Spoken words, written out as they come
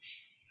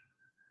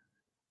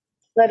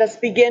Let us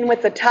begin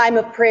with the time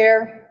of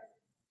prayer.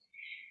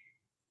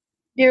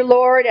 Dear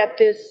Lord, at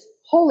this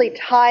holy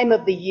time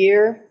of the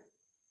year,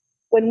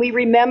 when we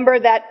remember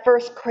that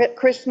first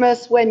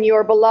Christmas when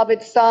your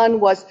beloved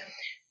Son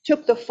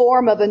took the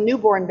form of a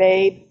newborn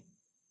babe,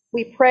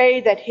 we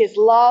pray that his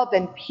love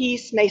and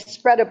peace may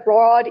spread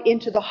abroad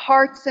into the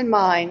hearts and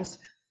minds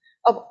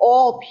of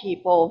all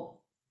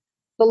people,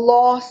 the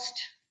lost,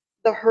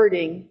 the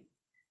hurting,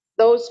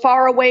 those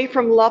far away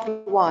from loved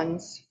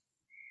ones.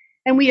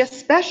 And we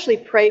especially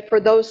pray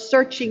for those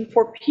searching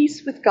for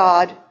peace with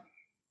God,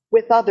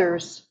 with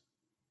others,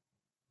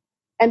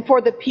 and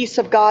for the peace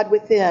of God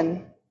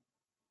within.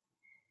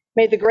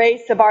 May the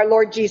grace of our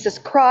Lord Jesus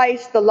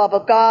Christ, the love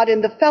of God,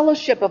 and the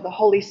fellowship of the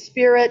Holy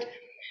Spirit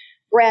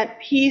grant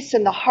peace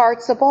in the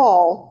hearts of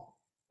all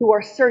who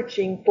are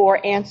searching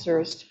for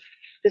answers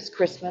this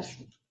Christmas.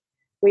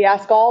 We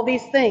ask all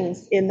these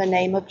things in the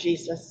name of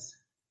Jesus.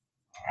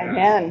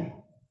 Amen.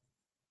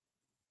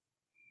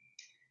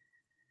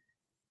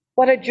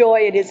 What a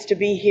joy it is to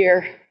be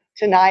here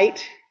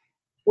tonight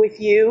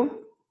with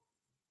you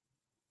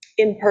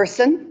in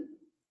person.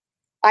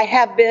 I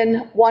have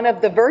been one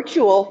of the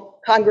virtual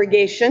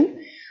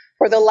congregation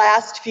for the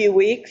last few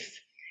weeks,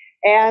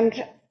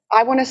 and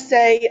I want to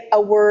say a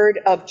word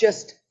of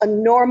just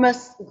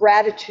enormous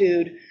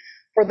gratitude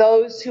for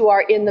those who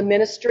are in the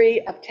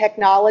ministry of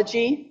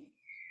technology.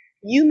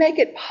 You make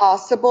it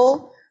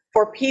possible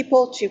for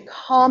people to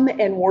come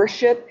and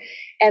worship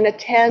and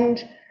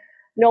attend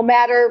no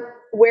matter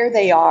where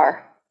they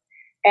are.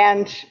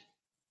 And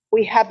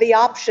we have the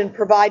option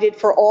provided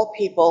for all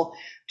people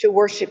to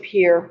worship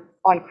here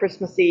on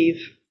Christmas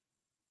Eve.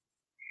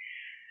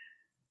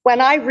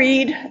 When I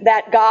read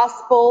that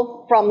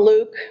gospel from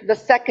Luke, the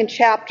 2nd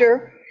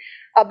chapter,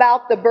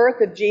 about the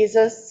birth of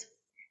Jesus,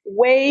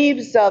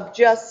 waves of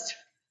just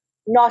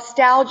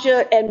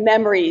nostalgia and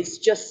memories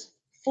just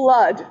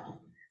flood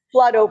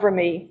over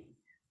me.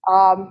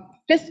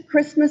 This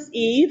Christmas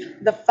Eve,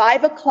 the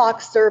 5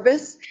 o'clock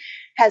service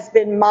has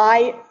been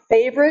my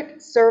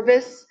favorite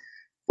service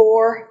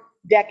for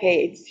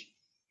decades.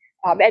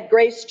 At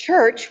Grace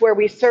Church, where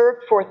we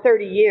served for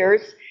 30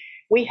 years,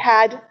 we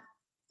had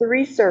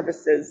 3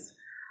 services.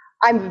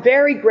 I'm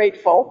very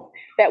grateful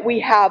that we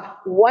have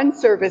one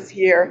service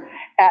here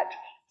at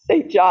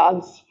St.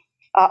 John's.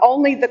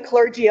 Only the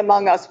clergy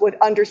among us would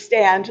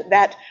understand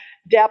that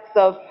depth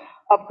of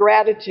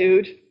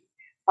gratitude.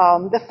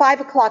 The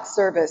 5 o'clock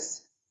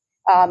service,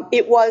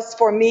 it was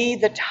for me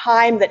the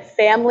time that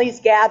families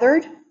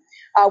gathered.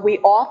 We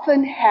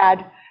often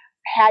had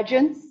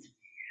pageants.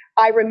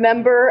 I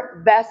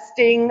remember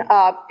vesting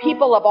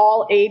people of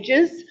all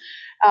ages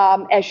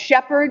as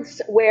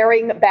shepherds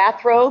wearing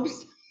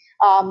bathrobes.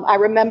 I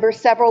remember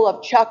several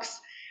of Chuck's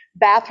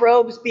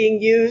bathrobes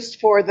being used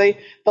for the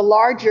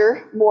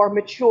larger, more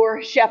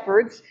mature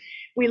shepherds.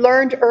 We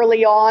learned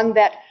early on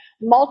that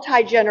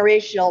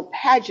multi-generational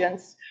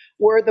pageants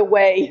were the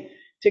way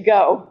to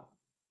go.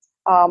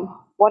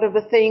 One of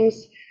the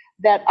things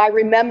that I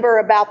remember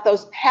about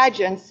those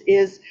pageants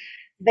is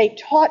they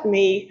taught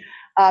me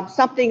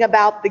something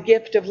about the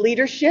gift of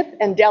leadership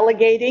and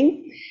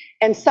delegating.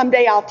 And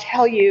someday I'll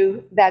tell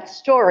you that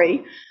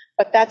story,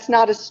 but that's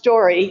not a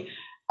story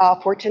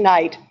for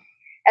tonight.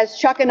 As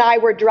Chuck and I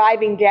were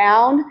driving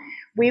down,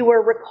 we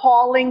were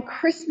recalling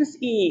Christmas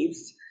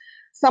Eves,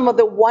 some of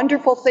the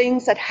wonderful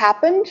things that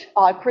happened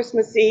on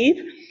Christmas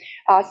Eve,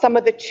 some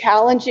of the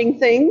challenging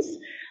things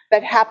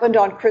that happened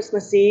on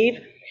Christmas Eve.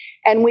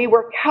 And we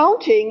were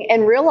counting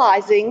and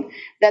realizing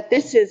that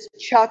this is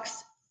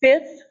Chuck's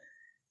 5th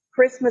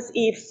Christmas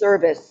Eve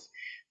service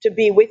to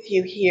be with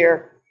you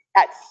here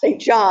at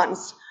St.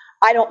 John's.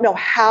 I don't know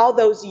how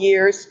those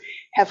years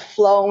have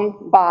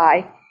flown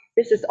by.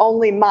 This is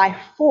only my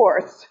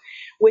 4th,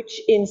 which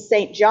in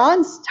St.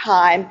 John's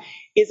time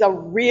is a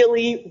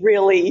really,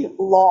 really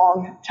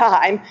long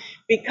time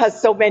because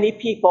so many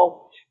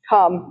people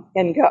come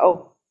and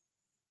go.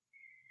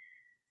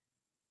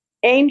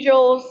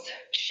 Angels,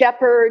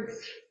 shepherds,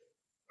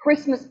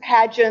 Christmas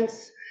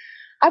pageants.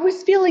 I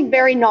was feeling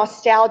very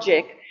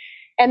nostalgic.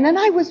 And then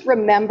I was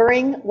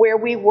remembering where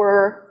we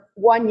were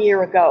 1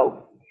 year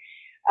ago.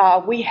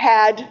 We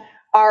had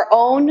our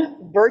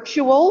own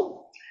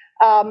virtual,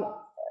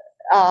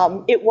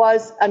 it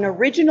was an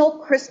original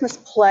Christmas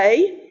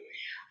play.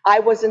 I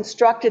was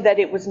instructed that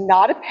it was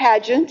not a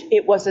pageant,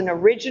 it was an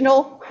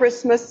original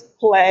Christmas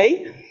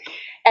play.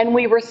 And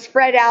we were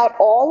spread out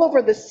all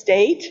over the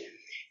state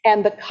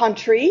and the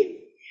country.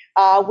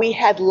 We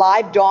had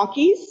live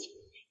donkeys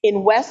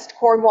in West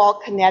Cornwall,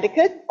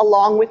 Connecticut,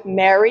 along with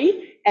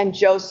Mary and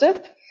Joseph.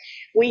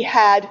 We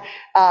had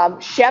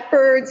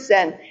shepherds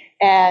and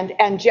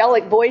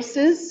angelic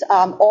voices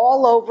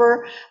all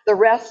over the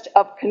rest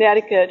of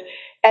Connecticut.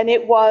 And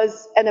it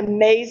was an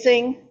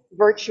amazing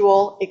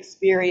virtual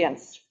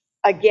experience.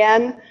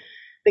 Again,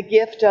 the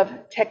gift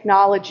of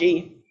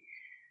technology.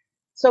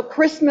 So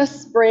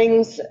Christmas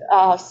brings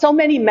so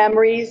many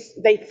memories.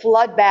 They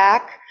flood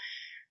back.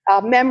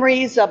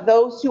 Memories of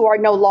those who are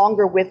no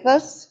longer with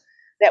us,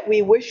 that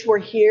we wish were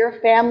here,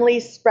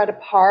 families spread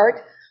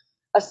apart,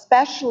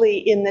 especially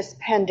in this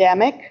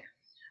pandemic.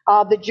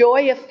 The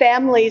joy of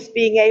families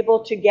being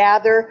able to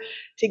gather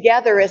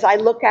together. As I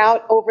look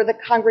out over the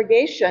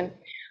congregation,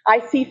 I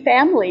see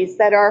families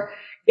that are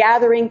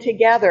gathering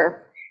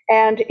together,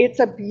 and it's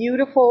a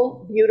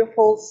beautiful,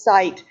 beautiful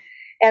sight.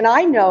 And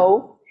I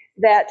know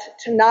that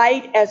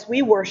tonight as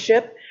we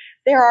worship,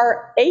 there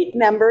are 8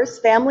 members,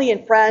 family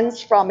and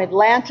friends from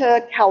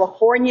Atlanta,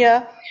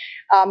 California,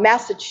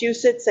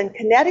 Massachusetts, and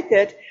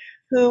Connecticut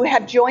who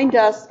have joined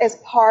us as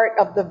part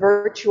of the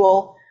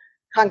virtual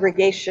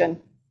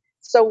congregation.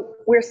 So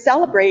we're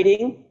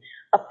celebrating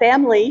a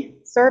family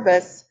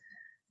service,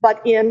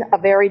 but in a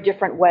very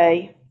different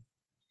way.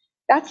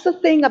 That's the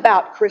thing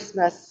about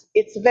Christmas.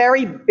 It's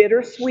very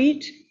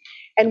bittersweet,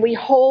 and we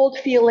hold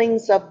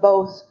feelings of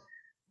both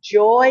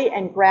joy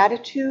and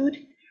gratitude,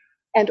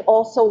 and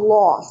also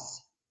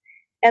loss.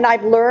 And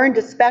I've learned,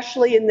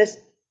 especially in this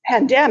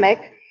pandemic,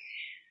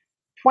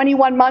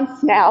 21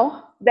 months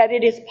now, that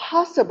it is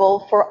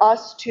possible for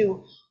us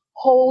to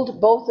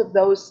hold both of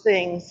those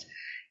things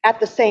at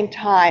the same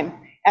time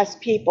as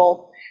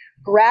people.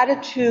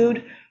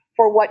 Gratitude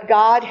for what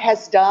God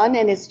has done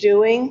and is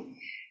doing,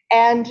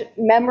 and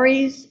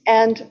memories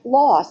and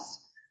loss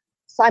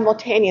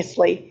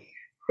simultaneously.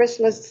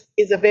 Christmas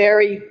is a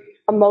very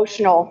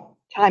emotional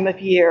time of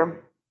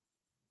year.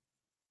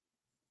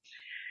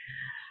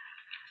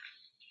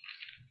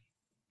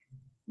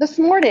 This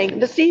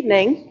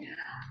evening,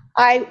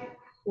 I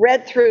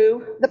read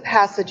through the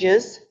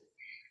passages,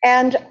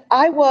 and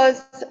I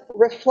was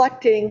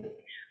reflecting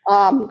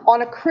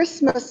on a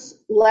Christmas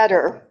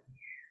letter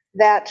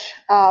that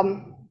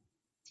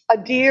a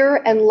dear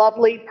and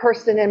lovely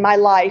person in my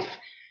life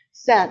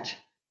sent.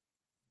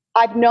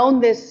 I've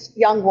known this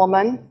young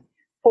woman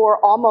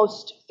for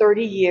almost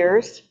 30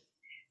 years,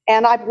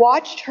 and I've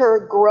watched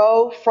her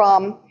grow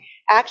from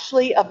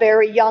actually a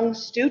very young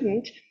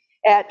student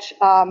at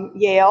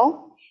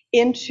Yale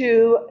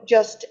into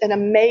just an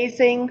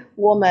amazing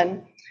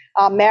woman,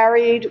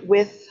 married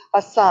with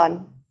a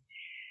son.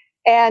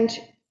 And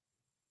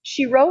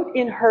she wrote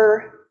in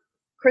her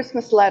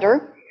Christmas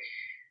letter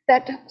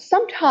that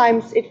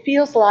sometimes it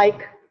feels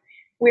like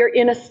we're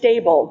in a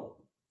stable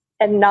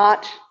and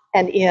not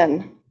an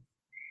inn.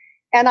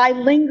 And I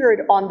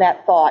lingered on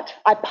that thought.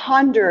 I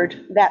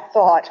pondered that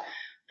thought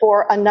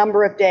for a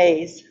number of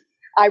days.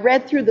 I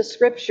read through the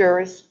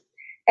scriptures,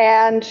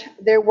 and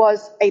there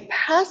was a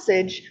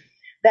passage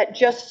that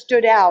just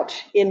stood out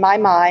in my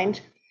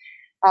mind.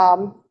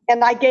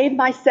 And I gave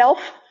myself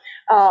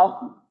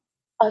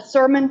a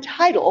sermon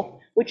title,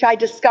 which I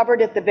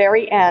discovered at the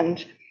very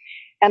end.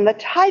 And the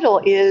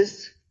title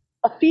is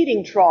A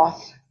Feeding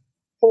Trough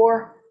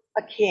for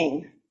a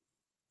King.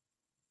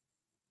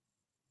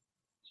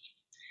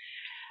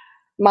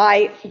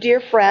 My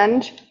dear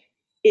friend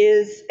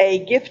is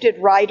a gifted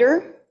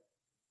writer.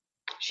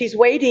 She's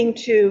waiting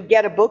to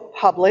get a book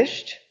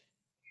published.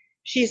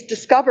 She's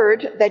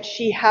discovered that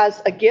she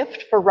has a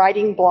gift for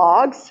writing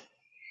blogs.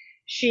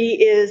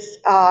 She is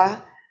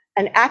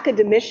an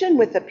academician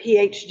with a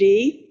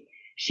PhD.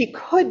 She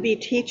could be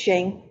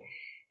teaching,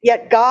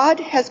 yet God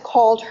has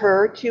called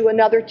her to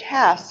another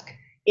task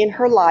in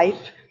her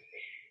life,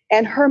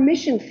 and her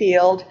mission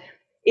field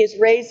is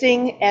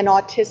raising an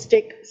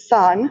autistic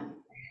son,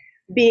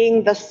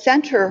 being the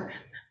center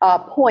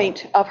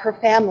point of her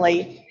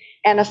family,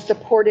 and a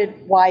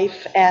supported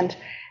wife and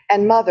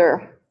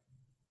mother.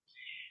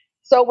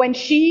 So when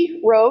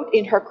she wrote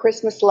in her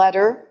Christmas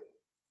letter,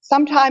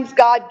 sometimes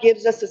God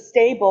gives us a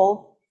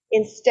stable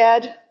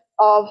instead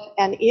of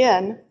an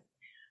inn,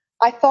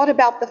 I thought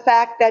about the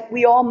fact that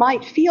we all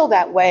might feel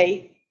that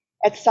way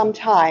at some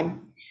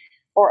time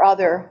or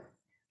other.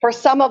 For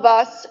some of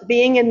us,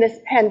 being in this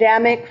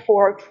pandemic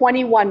for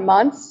 21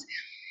 months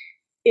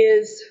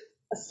is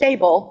a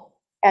stable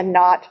and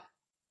not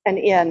an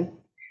inn.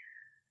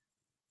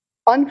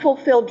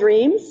 Unfulfilled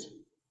dreams,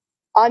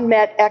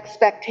 unmet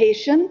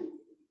expectation,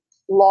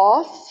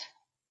 loss,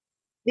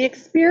 the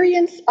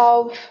experience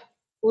of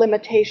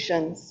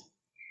limitations.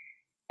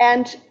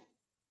 And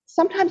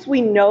sometimes we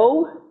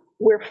know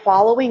we're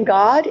following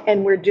God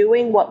and we're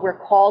doing what we're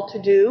called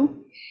to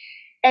do,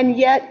 and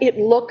yet it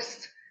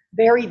looks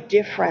very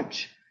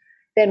different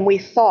than we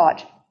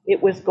thought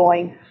it was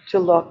going to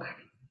look.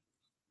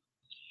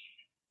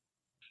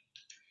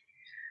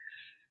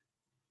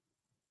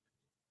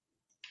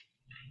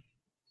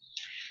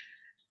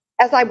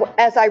 As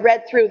I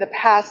read through the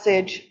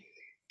passage,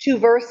 2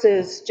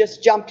 verses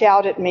just jumped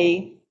out at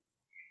me.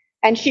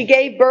 And she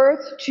gave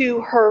birth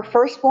to her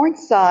firstborn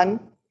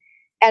son,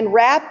 and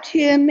wrapped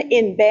him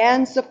in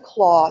bands of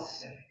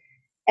cloth,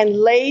 and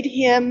laid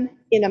him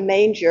in a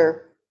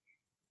manger,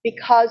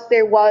 because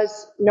there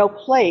was no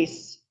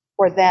place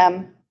for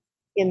them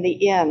in the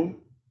inn.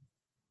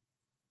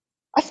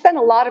 I spent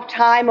a lot of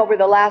time over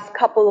the last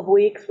couple of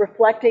weeks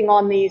reflecting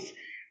on these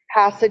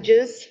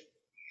passages.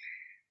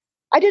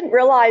 I didn't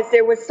realize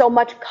there was so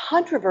much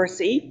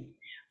controversy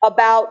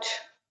about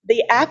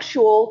the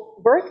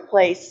actual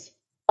birthplace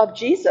of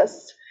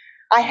Jesus.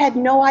 I had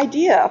no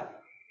idea.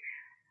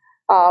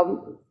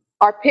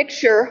 Our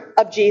picture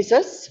of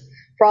Jesus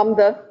from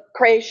the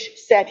creche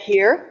set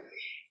here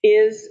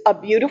is a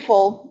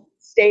beautiful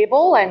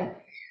stable, and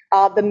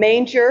the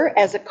manger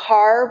as a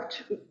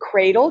carved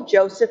cradle.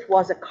 Joseph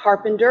was a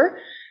carpenter.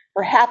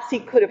 Perhaps he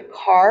could have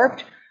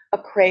carved a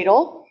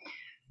cradle,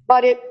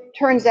 but it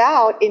turns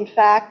out, in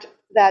fact,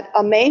 that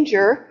a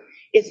manger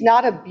is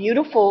not a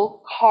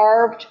beautiful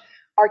carved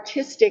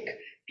artistic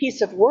piece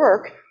of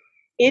work.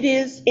 It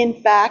is,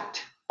 in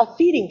fact, a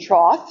feeding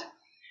trough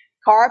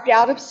carved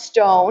out of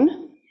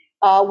stone,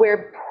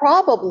 where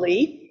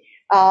probably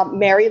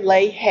Mary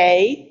lay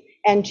hay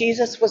and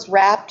Jesus was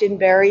wrapped in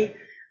very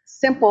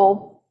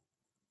simple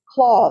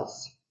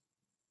cloths.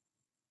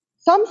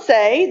 Some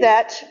say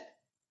that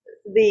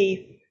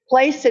the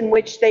place in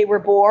which they were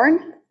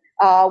born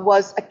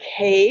was a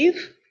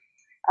cave.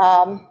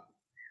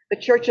 The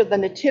Church of the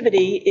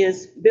Nativity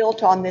is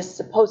built on this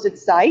supposed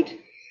site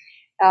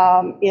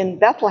in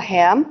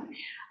Bethlehem.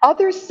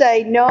 Others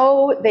say,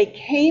 no, they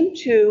came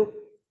to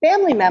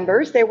family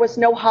members. There was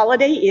no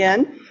Holiday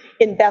Inn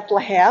in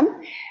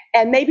Bethlehem,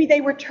 and maybe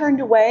they were turned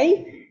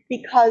away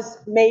because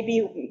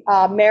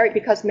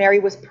Mary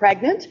was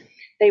pregnant.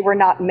 They were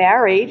not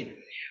married,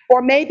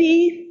 or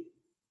maybe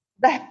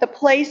the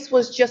place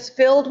was just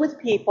filled with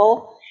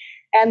people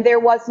and there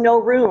was no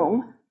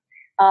room.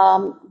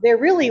 There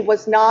really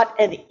was not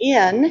an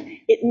inn.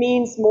 It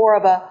means more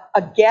of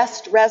a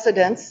guest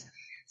residence.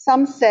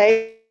 Some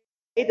say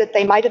that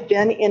they might have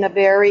been in a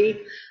very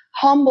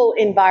humble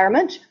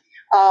environment,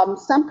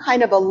 some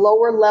kind of a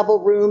lower level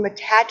room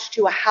attached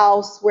to a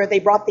house where they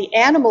brought the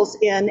animals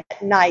in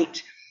at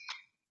night.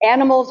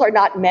 Animals are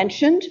not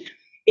mentioned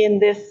in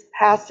this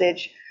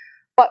passage,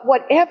 but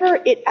whatever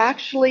it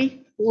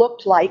actually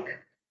looked like,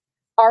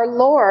 our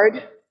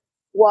Lord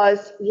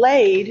was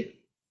laid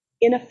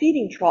in a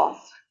feeding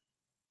trough.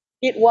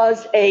 It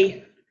was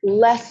a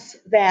less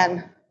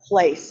than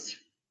place.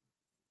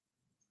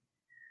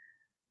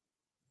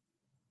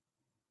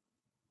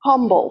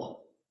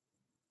 Humble.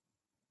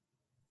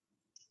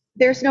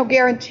 There's no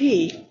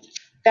guarantee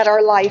that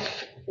our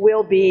life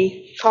will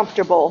be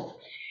comfortable.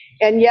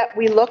 And yet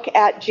we look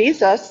at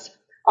Jesus,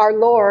 our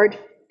Lord,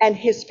 and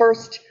his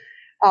first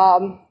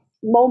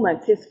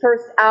moments, his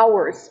first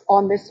hours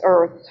on this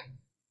earth.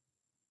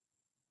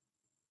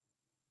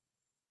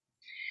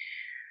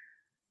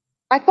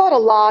 I thought a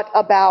lot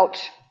about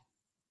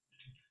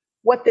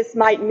what this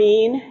might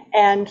mean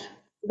and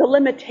the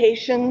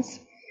limitations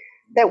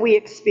that we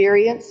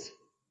experience.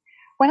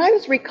 When I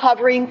was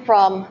recovering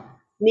from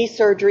knee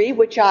surgery,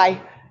 which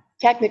I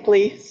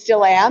technically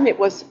still am, it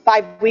was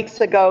 5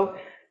 weeks ago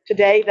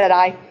today that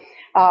I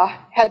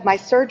had my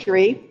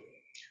surgery,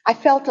 I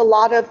felt a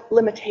lot of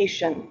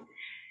limitation.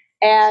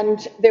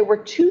 And there were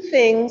two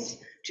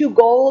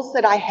goals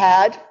that I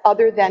had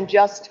other than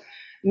just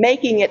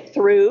making it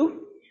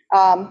through,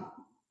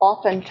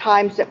 often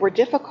times that were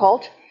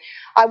difficult.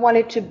 I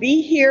wanted to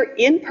be here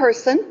in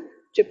person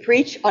to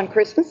preach on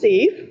Christmas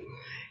Eve,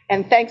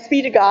 and thanks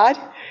be to God,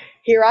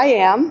 here I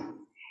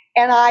am.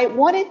 And I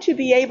wanted to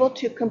be able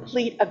to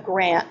complete a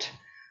grant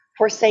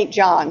for St.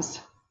 John's,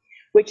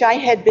 which I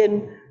had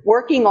been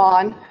working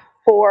on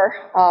for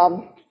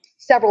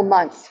several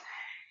months.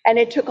 And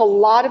it took a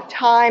lot of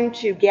time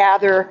to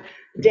gather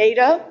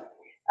data,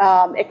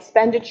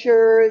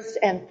 expenditures,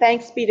 and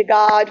thanks be to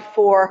God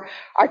for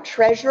our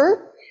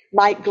treasurer,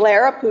 Mike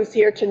Glarup, who's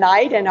here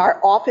tonight, and our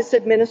office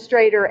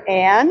administrator,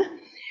 Anne,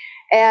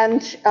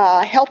 and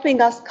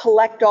helping us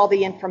collect all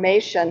the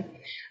information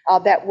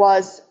that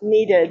was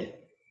needed.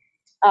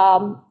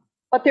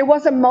 But there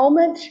was a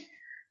moment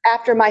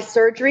after my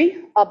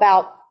surgery,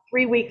 about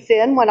 3 weeks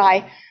in, when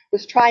I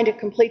was trying to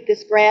complete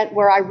this grant,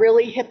 where I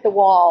really hit the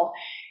wall.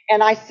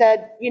 And I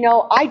said,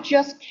 I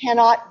just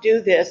cannot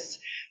do this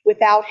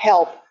without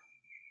help.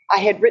 I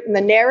had written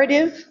the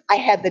narrative, I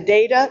had the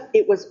data,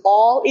 it was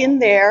all in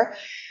there.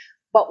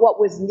 But what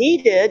was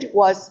needed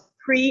was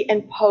pre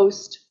and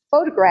post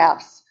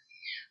photographs.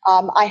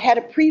 I had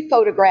a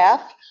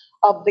pre-photograph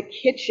of the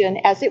kitchen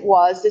as it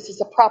was. This is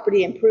a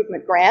property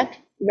improvement grant.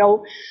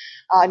 No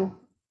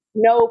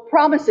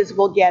promises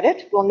we'll get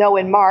it. We'll know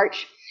in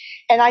March.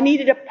 And I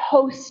needed a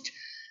post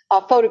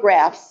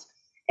photographs.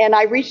 And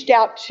I reached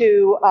out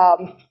to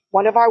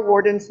one of our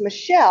wardens,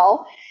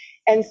 Michelle,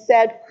 and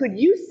said, could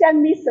you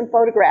send me some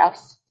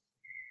photographs?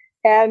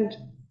 And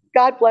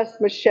God bless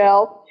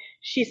Michelle.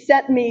 She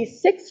sent me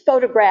 6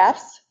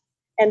 photographs,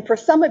 and for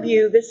some of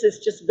you, this is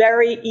just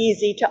very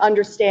easy to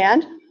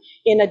understand,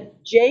 in a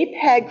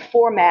JPEG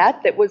format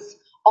that was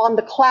on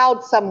the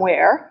cloud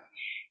somewhere.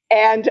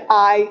 And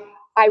I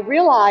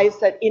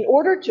realized that in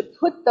order to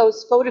put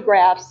those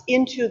photographs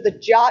into the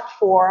JOT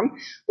form,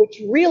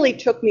 which really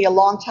took me a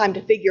long time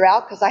to figure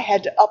out because I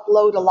had to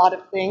upload a lot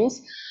of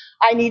things,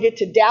 I needed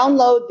to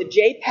download the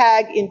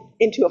JPEG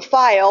into a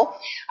file.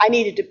 I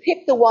needed to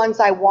pick the ones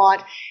I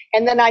want,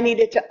 and then I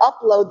needed to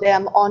upload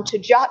them onto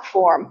JOT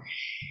form.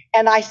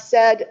 And I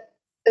said,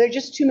 there are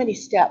just too many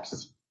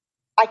steps.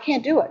 I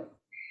can't do it.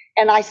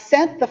 And I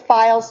sent the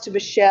files to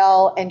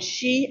Michelle, and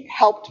she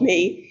helped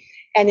me.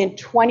 And in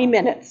 20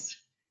 minutes,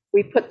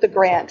 we put the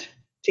grant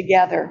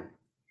together.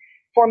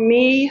 For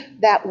me,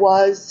 that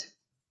was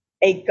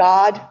a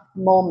God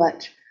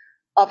moment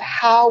of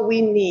how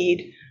we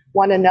need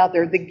one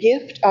another, the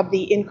gift of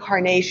the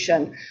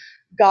incarnation.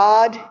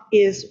 God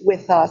is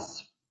with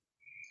us.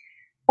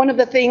 One of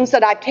the things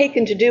that I've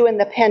taken to do in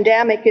the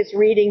pandemic is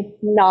reading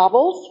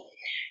novels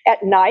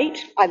at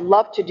night. I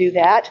love to do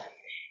that.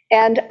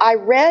 And I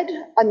read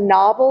a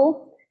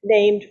novel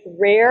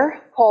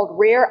called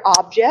Rare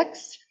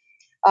Objects.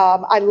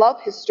 I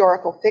love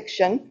historical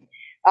fiction.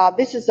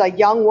 This is a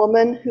young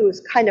woman who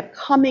is kind of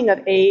coming of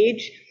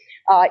age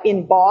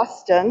in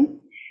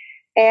Boston,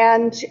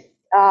 and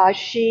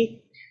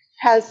she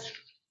has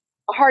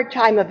a hard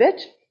time of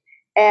it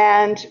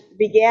and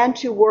began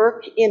to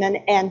work in an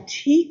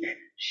antique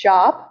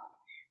shop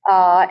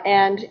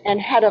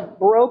and had a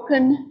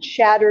broken,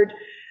 shattered,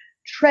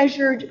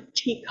 treasured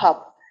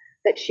teacup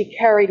that she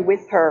carried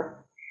with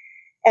her.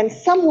 And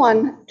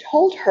someone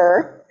told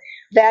her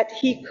that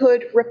he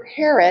could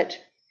repair it,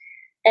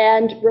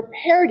 and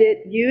repaired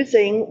it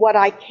using what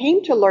I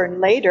came to learn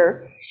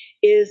later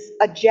is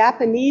a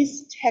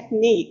Japanese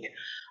technique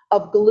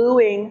of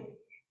gluing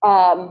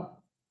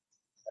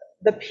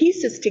the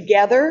pieces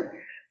together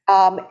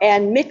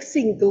and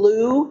mixing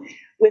glue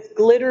with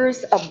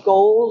glitters of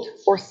gold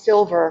or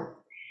silver.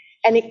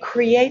 And it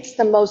creates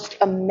the most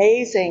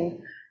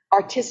amazing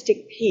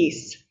artistic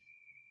piece.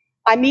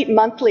 I meet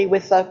monthly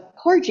with a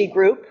clergy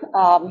group.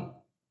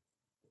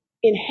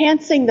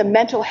 Enhancing the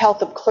Mental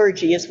Health of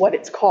Clergy is what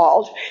it's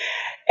called.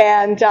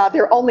 And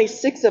there are only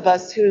 6 of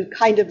us who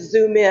kind of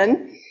Zoom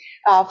in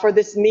for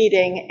this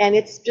meeting. And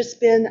it's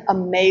just been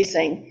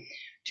amazing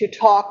to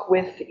talk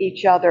with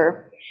each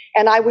other.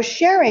 And I was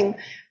sharing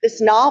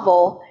this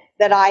novel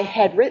that I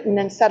had written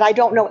and said, I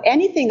don't know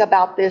anything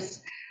about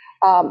this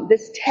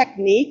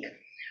technique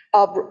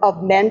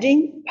of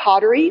mending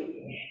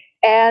pottery.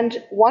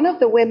 And one of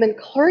the women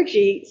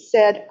clergy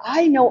said,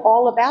 I know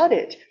all about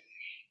it.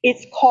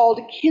 It's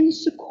called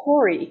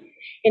kintsukuroi.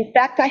 In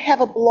fact, I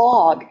have a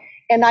blog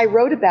and I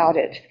wrote about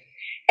it.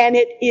 And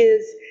it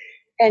is,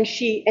 and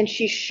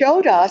she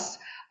showed us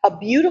a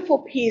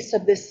beautiful piece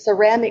of this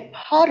ceramic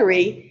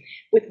pottery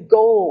with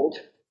gold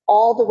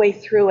all the way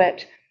through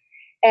it.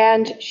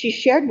 And she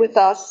shared with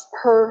us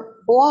her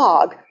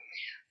blog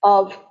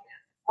of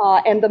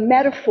and the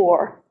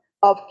metaphor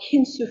of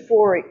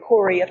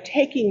kintsukuroi, of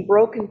taking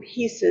broken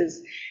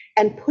pieces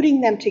and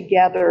putting them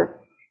together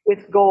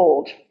with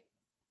gold.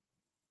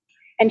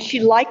 And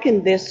she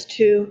likened this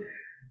to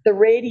the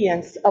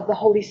radiance of the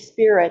Holy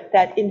Spirit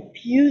that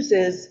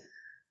infuses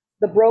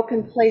the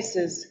broken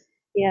places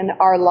in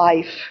our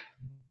life.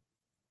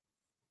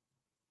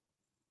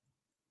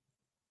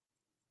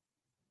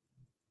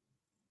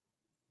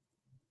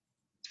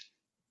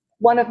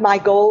 One of my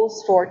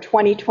goals for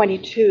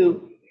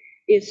 2022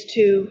 is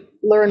to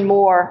learn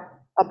more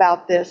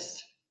about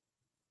this.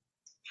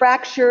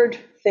 Fractured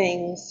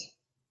things,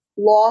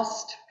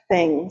 lost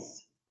things.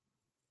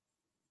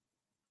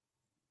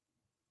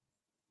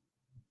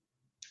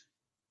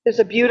 There's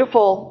a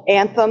beautiful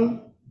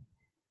anthem.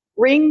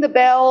 Ring the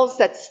bells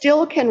that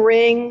still can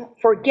ring.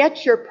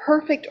 Forget your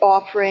perfect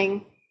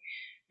offering.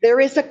 There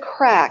is a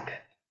crack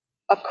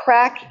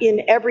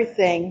in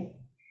everything,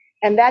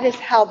 and that is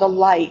how the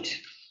light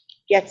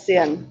gets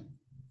in.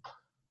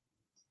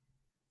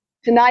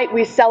 Tonight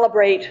we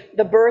celebrate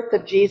the birth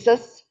of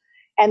Jesus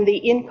and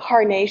the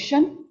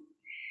incarnation.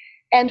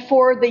 And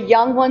for the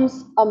young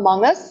ones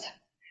among us,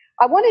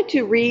 I wanted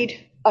to read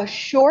a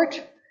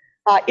short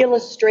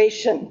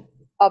illustration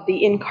of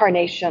the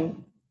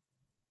incarnation.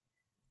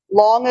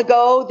 Long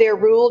ago, there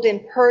ruled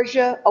in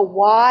Persia a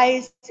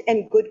wise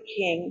and good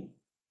king.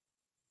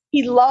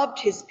 He loved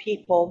his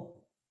people.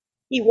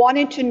 He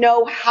wanted to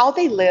know how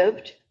they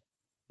lived.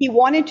 He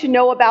wanted to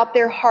know about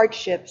their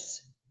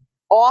hardships.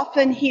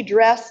 Often he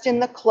dressed in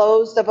the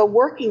clothes of a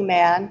working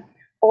man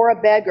or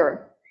a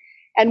beggar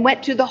and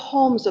went to the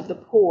homes of the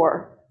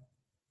poor.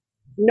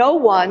 No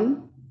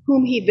one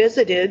whom he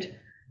visited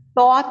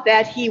thought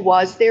that he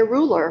was their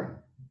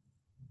ruler.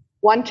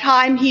 One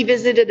time he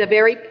visited a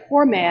very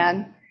poor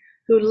man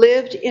who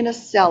lived in a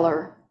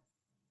cellar.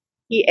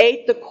 He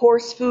ate the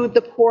coarse food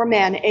the poor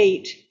man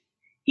ate.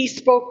 He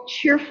spoke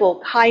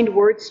cheerful, kind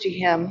words to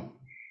him,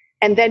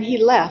 and then he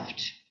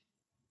left.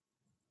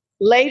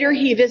 Later,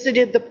 he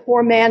visited the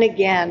poor man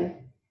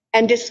again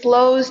and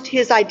disclosed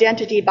his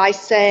identity by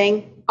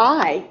saying,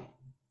 I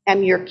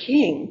am your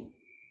king.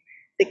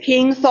 The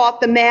king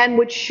thought the man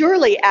would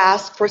surely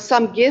ask for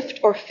some gift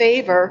or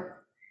favor,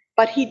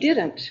 but he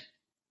didn't.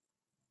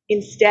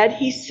 Instead,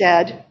 he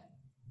said,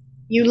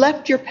 you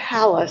left your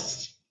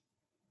palace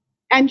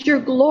and your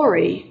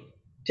glory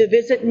to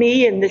visit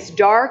me in this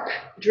dark,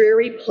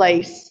 dreary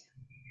place.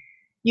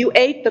 You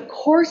ate the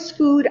coarse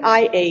food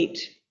I ate.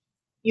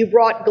 You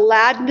brought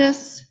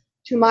gladness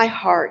to my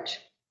heart.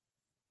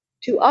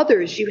 To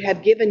others you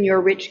have given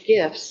your rich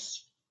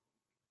gifts.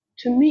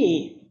 To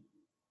me,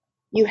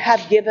 you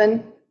have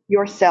given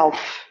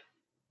yourself.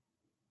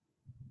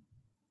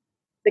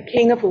 The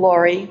King of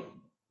Glory,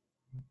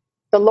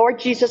 the Lord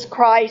Jesus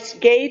Christ,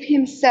 gave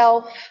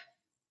himself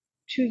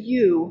to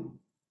you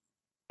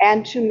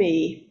and to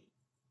me.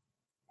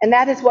 And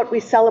that is what we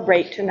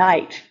celebrate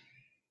tonight.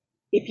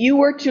 If you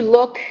were to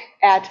look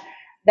at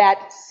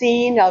that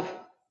scene of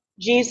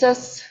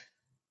Jesus,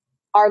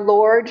 our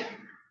Lord,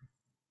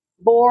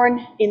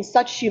 born in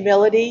such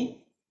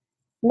humility,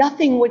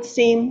 nothing would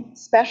seem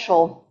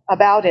special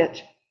about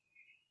it.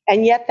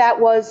 And yet that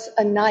was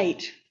a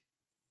night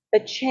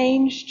that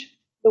changed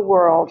the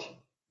world.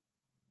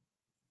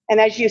 And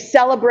as you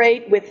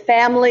celebrate with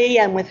family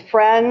and with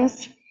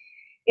friends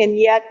in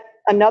yet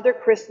another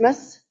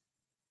Christmas,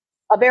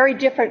 a very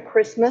different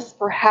Christmas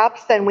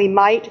perhaps than we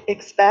might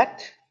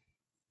expect,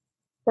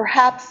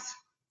 perhaps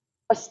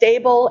a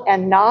stable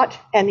and not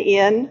an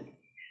inn,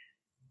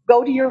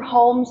 go to your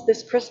homes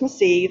this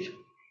Christmas Eve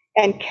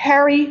and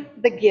carry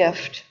the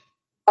gift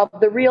of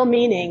the real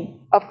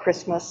meaning of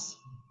Christmas.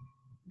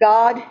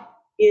 God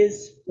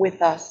is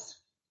with us.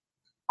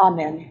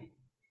 Amen.